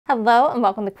Hello and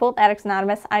welcome to Quilt Addicts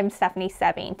Anonymous. I'm Stephanie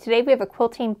Soebbing. Today we have a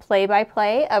quilting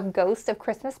play-by-play of Ghost of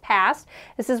Christmas Past.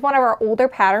 This is one of our older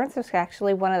patterns. This was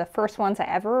actually one of the first ones I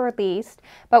ever released,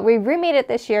 but we remade it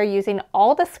this year using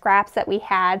all the scraps that we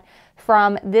had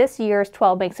from this year's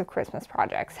 12 Makes of Christmas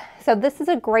projects. So this is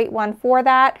a great one for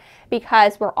that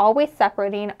because we're always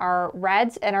separating our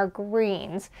reds and our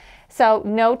greens. So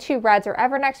no two reds are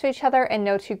ever next to each other and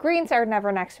no two greens are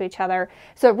never next to each other.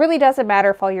 So it really doesn't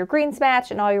matter if all your greens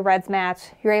match and all your reds match.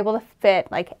 You're able to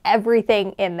fit like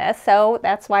everything in this. So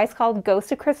that's why it's called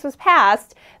Ghost of Christmas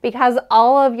Past, because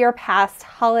all of your past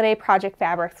holiday project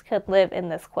fabrics could live in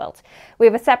this quilt. We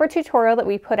have a separate tutorial that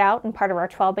we put out in part of our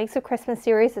 12 Makes of Christmas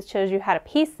series that shows you how to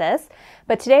piece this.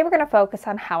 But today we're going to focus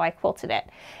on how I quilted it.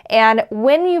 And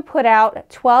when you put out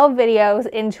 12 videos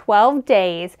in 12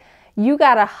 days, you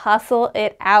gotta hustle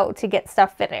it out to get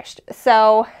stuff finished.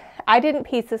 So I didn't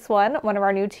piece this one. One of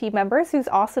our new team members, who's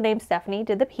also named Stephanie,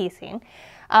 did the piecing.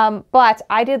 But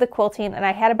I did the quilting and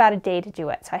I had about a day to do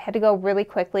it. So I had to go really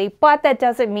quickly, but that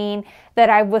doesn't mean that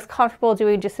I was comfortable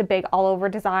doing just a big all over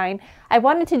design. I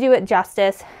wanted to do it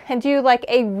justice and do like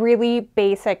a really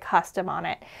basic custom on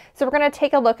it. So we're gonna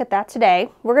take a look at that today.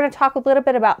 We're gonna talk a little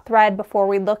bit about thread before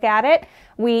we look at it.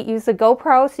 We use the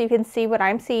GoPro so you can see what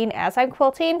I'm seeing as I'm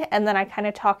quilting, and then I kind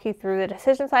of talk you through the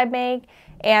decisions I make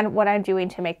and what I'm doing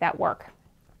to make that work.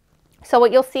 So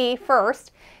what you'll see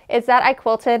first is that I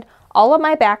quilted all of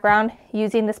my background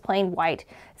using this plain white.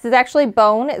 This is actually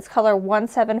bone. It's color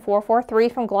 17443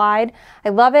 from Glide. I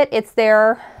love it. It's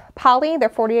their poly, their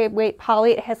 48 weight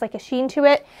poly. It has like a sheen to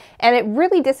it and it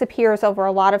really disappears over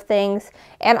a lot of things.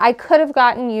 And I could have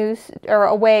gotten used or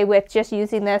away with just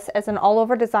using this as an all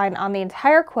over design on the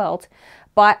entire quilt,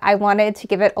 but I wanted to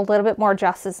give it a little bit more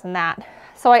justice than that.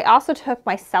 So I also took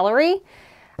my celery.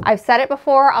 I've said it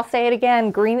before, I'll say it again,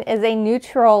 green is a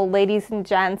neutral, ladies and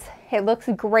gents. It looks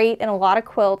great in a lot of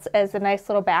quilts as a nice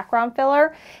little background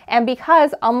filler. And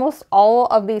because almost all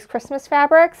of these Christmas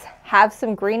fabrics have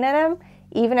some green in them,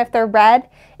 even if they're red,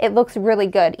 it looks really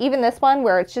good. Even this one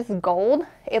where it's just gold,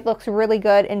 it looks really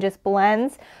good and just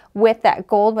blends with that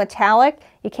gold metallic.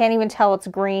 You can't even tell it's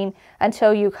green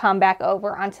until you come back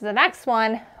over onto the next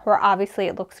one where obviously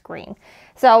it looks green.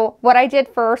 So what I did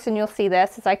first, and you'll see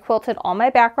this, is I quilted all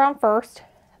my background first.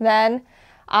 Then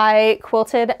I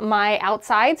quilted my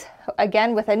outsides,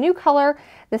 again with a new color.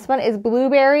 This one is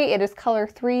Blueberry. It is color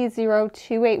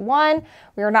 30281.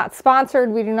 We are not sponsored.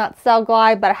 We do not sell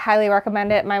Glide, but I highly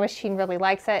recommend it. My machine really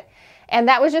likes it. And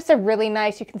that was just a really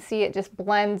nice, you can see it just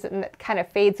blends and it kind of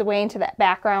fades away into that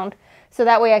background. So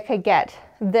that way I could get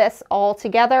this all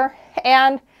together.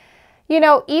 And you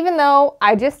know, even though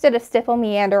I just did a stipple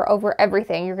meander over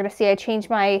everything, you're gonna see I changed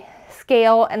my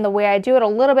scale and the way I do it a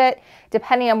little bit,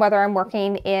 depending on whether I'm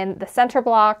working in the center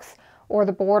blocks or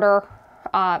the border,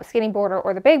 skinny border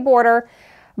or the big border.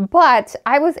 But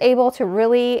I was able to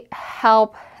really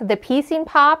help the piecing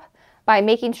pop by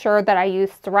making sure that I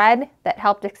used thread that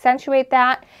helped accentuate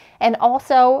that, and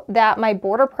also that my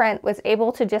border print was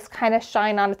able to just kind of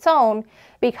shine on its own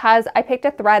because I picked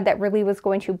a thread that really was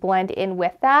going to blend in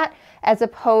with that as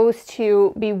opposed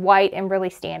to be white and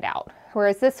really stand out.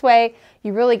 Whereas this way,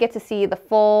 you really get to see the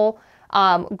full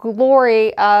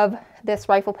glory of this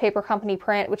Rifle Paper Company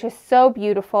print, which is so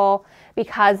beautiful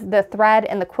because the thread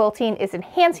and the quilting is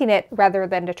enhancing it rather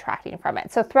than detracting from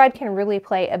it. So thread can really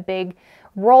play a big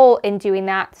role in doing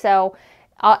that. So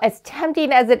as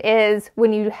tempting as it is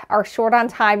when you are short on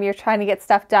time, you're trying to get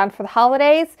stuff done for the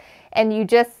holidays, and you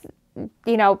just,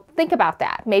 you know, think about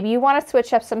that. Maybe you want to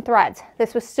switch up some threads.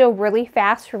 This was still really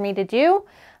fast for me to do.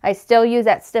 I still use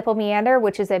that stipple meander,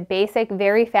 which is a basic,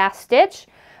 very fast stitch,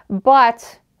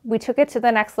 but we took it to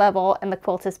the next level and the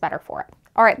quilt is better for it.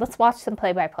 All right, let's watch some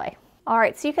play-by-play. All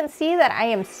right, so you can see that I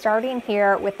am starting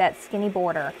here with that skinny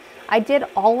border. I did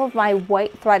all of my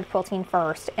white thread quilting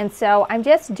first, and so I'm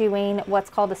just doing what's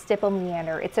called a stipple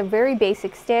meander. It's a very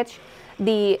basic stitch.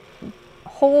 The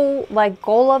whole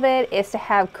goal of it is to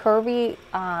have curvy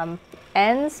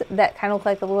ends that kind of look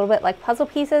like a little bit like puzzle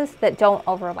pieces that don't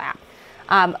overlap.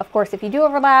 Of course, if you do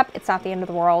overlap, it's not the end of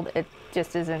the world. It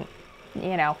just isn't,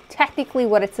 you know, technically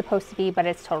what it's supposed to be, but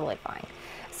it's totally fine.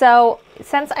 So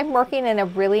since I'm working in a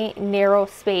really narrow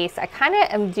space, I kind of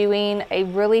am doing a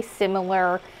really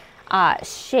similar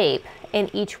shape in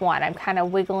each one. I'm kind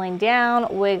of wiggling down,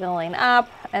 wiggling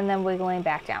up, and then wiggling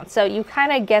back down. So you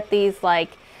kind of get these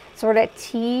like sort of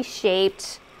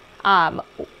T-shaped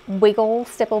wiggle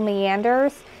stipple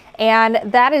meanders. And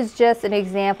that is just an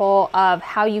example of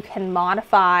how you can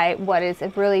modify what is a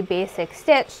really basic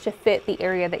stitch to fit the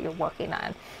area that you're working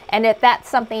on. And if that's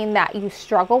something that you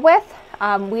struggle with,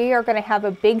 we are going to have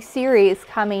a big series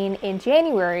coming in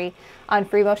January on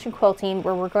free motion quilting,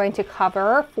 where we're going to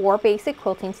cover 4 basic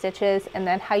quilting stitches and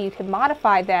then how you can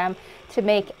modify them to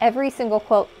make every single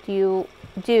quilt you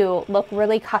do look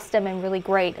really custom and really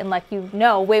great, and like, you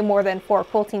know, way more than 4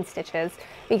 quilting stitches,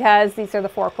 because these are the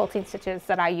 4 quilting stitches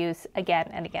that I use again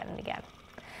and again and again.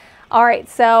 All right,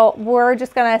 so we're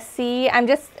just gonna see,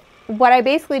 what I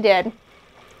basically did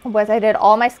was I did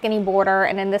all my skinny border,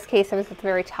 and in this case I was at the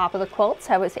very top of the quilt,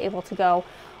 so I was able to go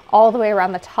all the way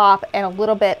around the top and a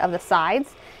little bit of the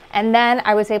sides, and then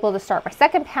I was able to start my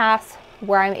second pass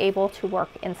where I'm able to work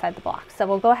inside the block. So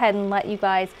we'll go ahead and let you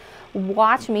guys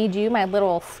watch me do my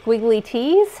little squiggly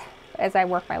tees as I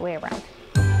work my way around.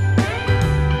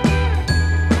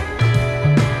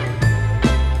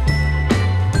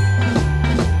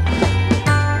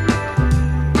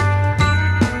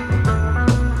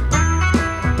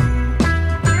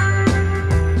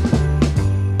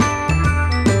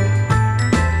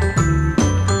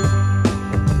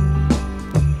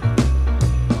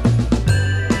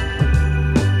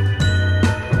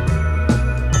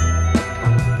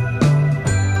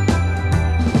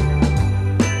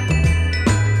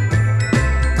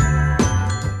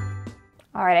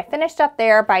 I finished up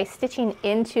there by stitching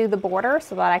into the border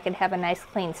so that I could have a nice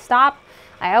clean stop.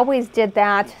 I always did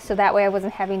that so that way I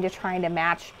wasn't having to try to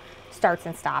match starts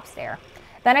and stops there.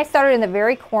 Then I started in the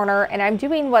very corner, and I'm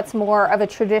doing what's more of a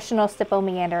traditional stipple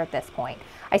meander at this point.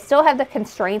 I still have the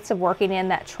constraints of working in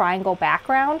that triangle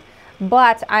background,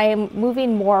 but I'm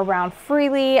moving more around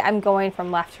freely. I'm going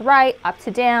from left to right, up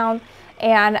to down,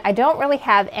 and I don't really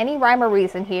have any rhyme or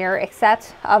reason here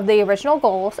except of the original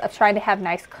goals of trying to have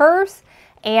nice curves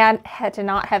and had to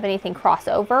not have anything cross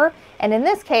over. And in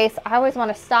this case, I always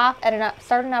want to stop at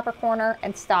start an upper corner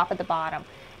and stop at the bottom.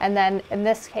 And then in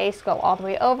this case, go all the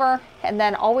way over, and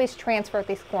then always transfer at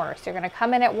these corners. So you're going to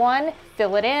come in at one,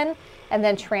 fill it in, and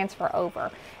then transfer over.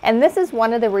 And this is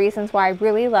one of the reasons why I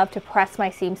really love to press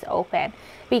my seams open,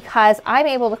 because I'm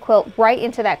able to quilt right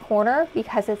into that corner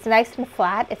because it's nice and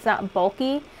flat, it's not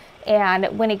bulky.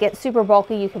 And when it gets super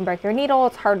bulky, you can break your needle,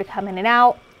 it's hard to come in and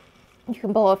out. You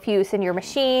can blow a fuse in your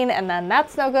machine, and then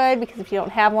that's no good, because if you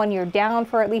don't have one, you're down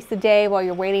for at least a day while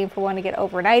you're waiting for one to get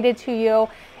overnighted to you.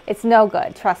 It's no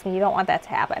good. Trust me, you don't want that to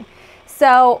happen.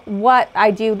 So what I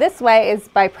do this way is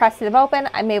by pressing them open,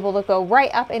 I'm able to go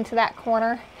right up into that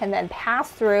corner and then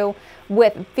pass through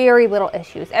with very little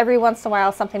issues. Every once in a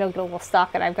while, something will get a little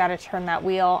stuck and I've got to turn that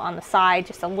wheel on the side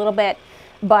just a little bit,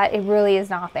 but it really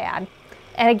is not bad.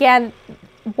 And again,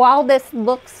 while this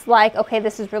looks like, okay,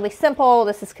 this is really simple,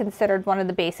 this is considered one of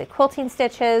the basic quilting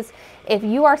stitches, if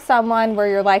you are someone where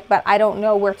you're like, but I don't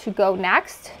know where to go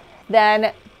next,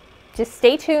 then just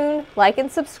stay tuned, like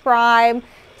and subscribe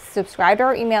to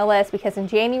our email list, because in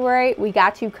January, we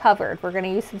got you covered. We're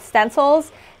gonna use some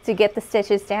stencils to get the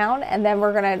stitches down, and then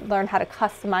we're gonna learn how to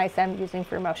customize them using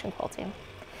free motion quilting.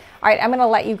 All right, I'm gonna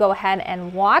let you go ahead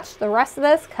and watch the rest of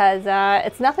this, because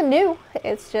it's nothing new.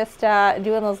 It's just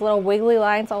doing those little wiggly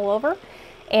lines all over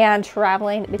and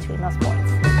traveling between those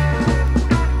points.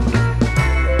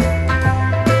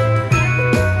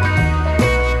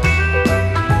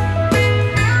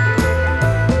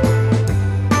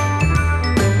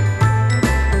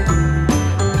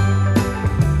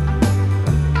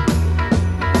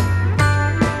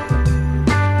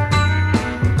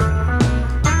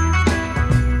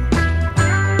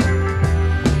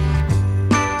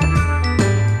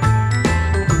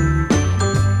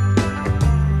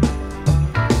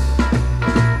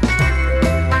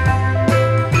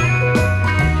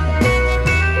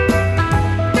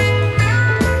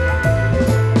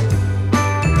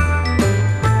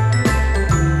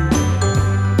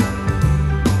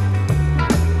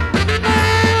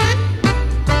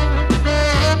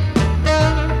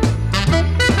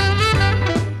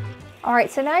 All right,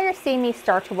 so now you're seeing me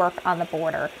start to work on the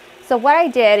border. So what I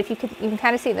did, if you can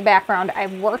kind of see in the background, I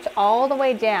worked all the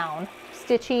way down,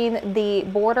 stitching the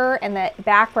border and the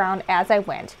background as I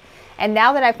went. And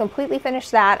now that I've completely finished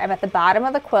that, I'm at the bottom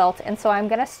of the quilt, and so I'm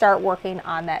gonna start working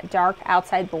on that dark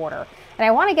outside border. And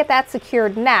I wanna get that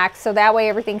secured next, so that way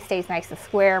everything stays nice and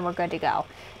square and we're good to go.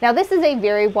 Now this is a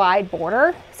very wide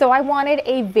border, so I wanted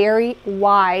a very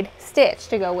wide stitch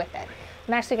to go with it.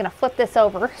 I'm actually going to flip this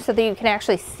over so that you can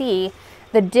actually see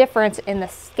the difference in the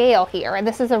scale here. And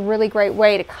this is a really great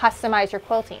way to customize your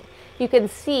quilting. You can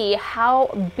see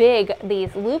how big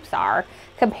these loops are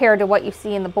compared to what you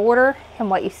see in the border and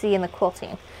what you see in the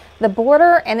quilting. The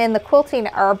border and in the quilting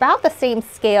are about the same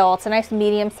scale. It's a nice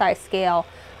medium-sized scale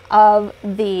of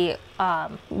the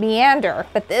meander,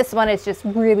 but this one is just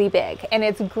really big. And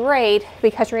it's great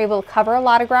because you're able to cover a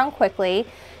lot of ground quickly.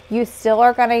 you still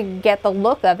are going to get the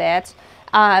look of it.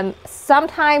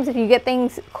 Sometimes if you get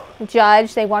things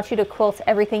judged, they want you to quilt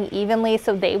everything evenly,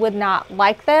 so they would not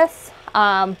like this.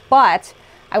 But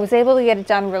I was able to get it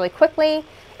done really quickly.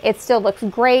 It still looks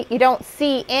great. You don't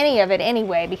see any of it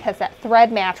anyway because that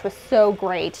thread match was so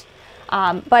great.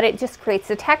 But it just creates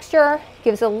the texture,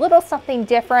 gives a little something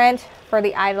different for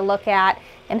the eye to look at,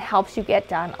 and helps you get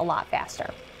done a lot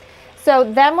faster. So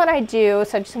then what I do,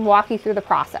 so just walk you through the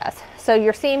process. So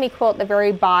you're seeing me quilt the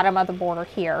very bottom of the border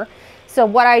here. So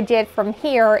what I did from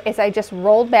here is I just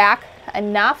rolled back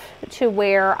enough to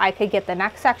where I could get the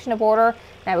next section of border,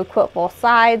 and I would quilt both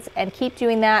sides and keep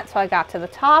doing that so I got to the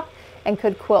top and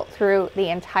could quilt through the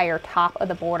entire top of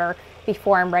the border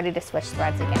before I'm ready to switch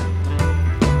threads again.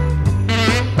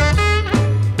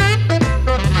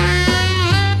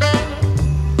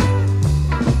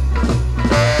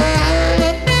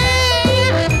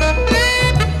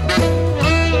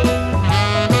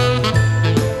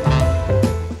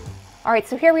 All right,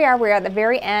 so here we are, we're at the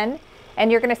very end, and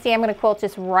you're gonna see I'm gonna quilt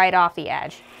just right off the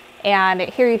edge. And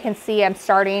here you can see I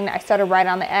started right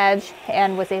on the edge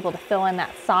and was able to fill in that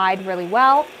side really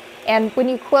well. And when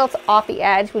you quilt off the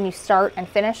edge, when you start and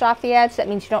finish off the edge, that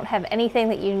means you don't have anything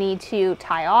that you need to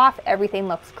tie off. Everything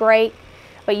looks great,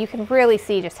 but you can really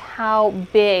see just how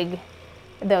big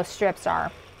those strips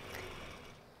are.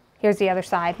 Here's the other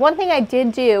side. One thing I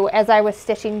did do as I was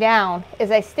stitching down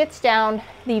is I stitched down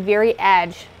the very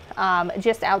edge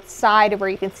just outside of where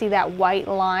you can see that white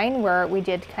line where we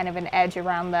did kind of an edge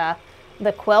around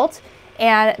the quilt,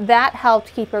 and that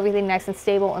helped keep everything nice and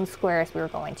stable and square as we were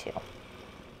going to. All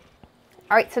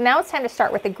right, so now it's time to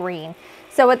start with the green.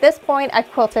 So at this point I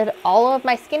quilted all of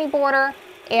my skinny border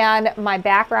and my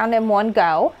background in one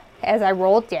go as I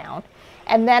rolled down,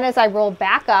 and then as I rolled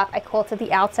back up I quilted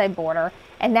the outside border,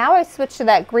 and now I switched to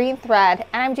that green thread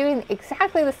and I'm doing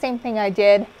exactly the same thing I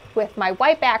did with my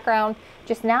white background.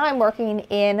 Just now I'm working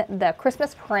in the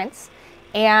Christmas prints,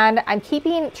 and I'm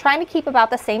trying to keep about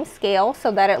the same scale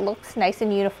so that it looks nice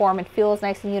and uniform and feels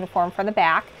nice and uniform from the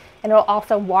back, and it'll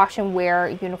also wash and wear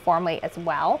uniformly as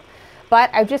well. But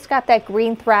I've just got that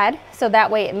green thread so that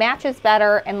way it matches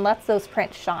better and lets those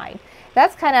prints shine.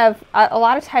 That's kind of, a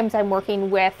lot of times I'm working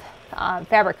with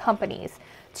fabric companies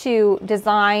to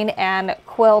design and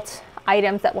quilt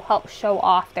items that will help show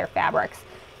off their fabrics.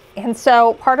 And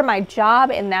so part of my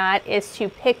job in that is to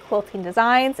pick quilting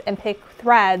designs and pick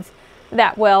threads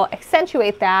that will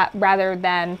accentuate that rather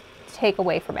than take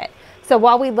away from it. So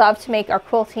while we love to make our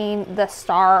quilting the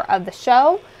star of the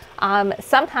show,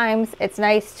 sometimes it's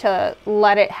nice to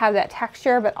let it have that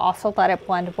texture, but also let it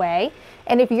blend away.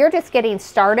 And if you're just getting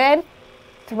started,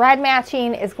 thread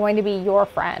matching is going to be your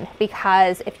friend,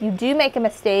 because if you do make a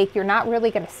mistake, you're not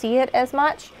really going to see it as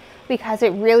much because it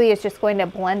really is just going to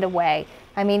blend away.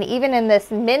 I mean, even in this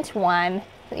mint one,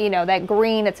 you know, that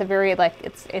green, it's a very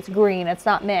it's green, it's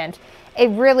not mint. It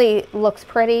really looks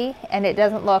pretty and it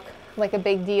doesn't look like a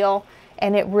big deal,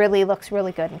 and it really looks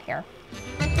really good in here.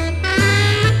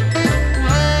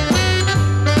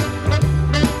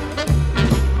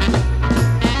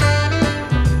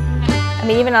 I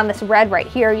mean, even on this red right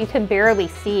here, you can barely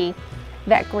see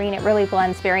that green. It really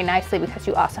blends very nicely because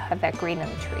you also have that green in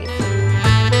the trees.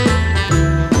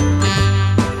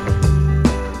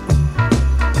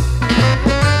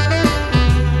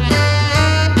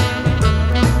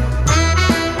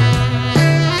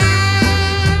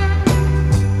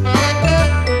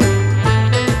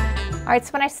 All right,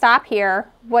 so when I stop here,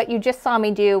 what you just saw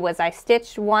me do was I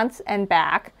stitched once and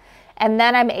back, and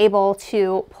then I'm able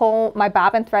to pull my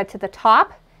bobbin thread to the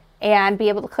top and be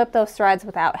able to clip those threads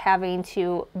without having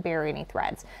to bury any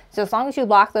threads. So as long as you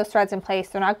lock those threads in place,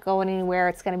 they're not going anywhere,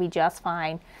 it's going to be just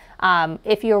fine.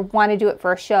 If you want to do it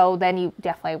for a show, then you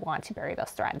definitely want to bury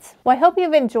those threads. Well, I hope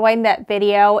you've enjoyed that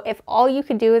video. If all you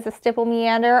can do is a stipple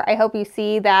meander, I hope you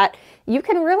see that you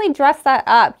can really dress that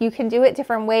up. You can do it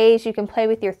different ways. You can play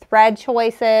with your thread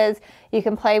choices. You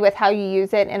can play with how you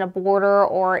use it in a border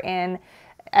or in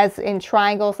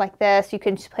triangles like this. You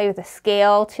can just play with the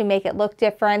scale to make it look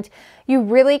different. You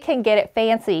really can get it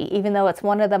fancy, even though it's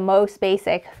one of the most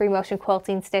basic free motion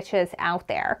quilting stitches out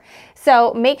there.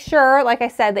 So make sure, like I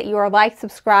said, that you are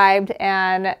subscribed,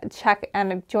 and check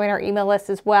and join our email list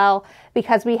as well,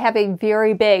 because we have a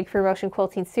very big free motion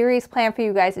quilting series planned for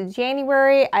you guys in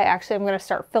January. I actually am going to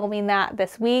start filming that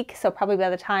this week, so probably by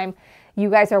the time you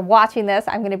guys are watching this,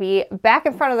 I'm going to be back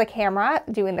in front of the camera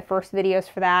doing the first videos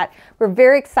for that. We're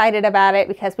very excited about it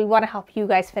because we want to help you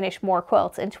guys finish more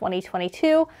quilts in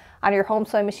 2022 on your home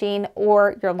sewing machine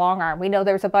or your long arm. We know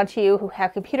there's a bunch of you who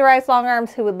have computerized long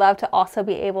arms who would love to also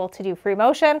be able to do free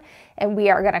motion, and we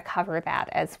are going to cover that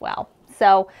as well.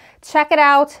 So check it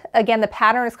out. Again, the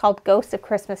pattern is called Ghost of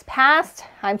Christmas Past.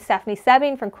 I'm Stephanie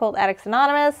Soebbing from Quilt Addicts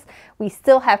Anonymous. We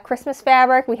still have Christmas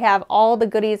fabric. We have all the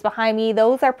goodies behind me.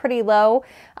 Those are pretty low,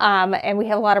 and we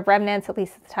have a lot of remnants, at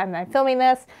least at the time that I'm filming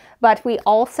this. But we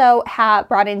also have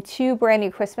brought in 2 brand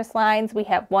new Christmas lines. We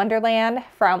have Wonderland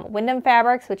from Wyndham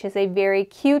Fabrics, which is a very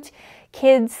cute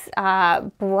kids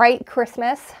bright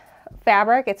Christmas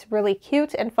fabric. It's really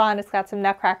cute and fun. It's got some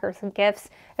nutcrackers and gifts.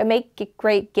 It makes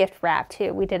great gift wrap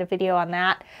too. We did a video on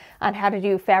that, on how to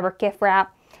do fabric gift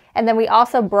wrap. And then we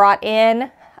also brought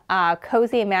in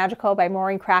Cozy and Magical by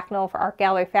Maureen Cracknell for Art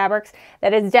Gallery Fabrics.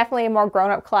 That is definitely a more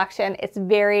grown-up collection. It's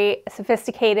very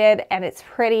sophisticated and it's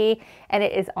pretty and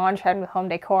it is on trend with home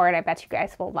decor, and I bet you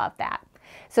guys will love that.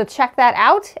 So check that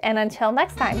out, and until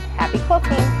next time, happy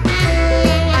quilting!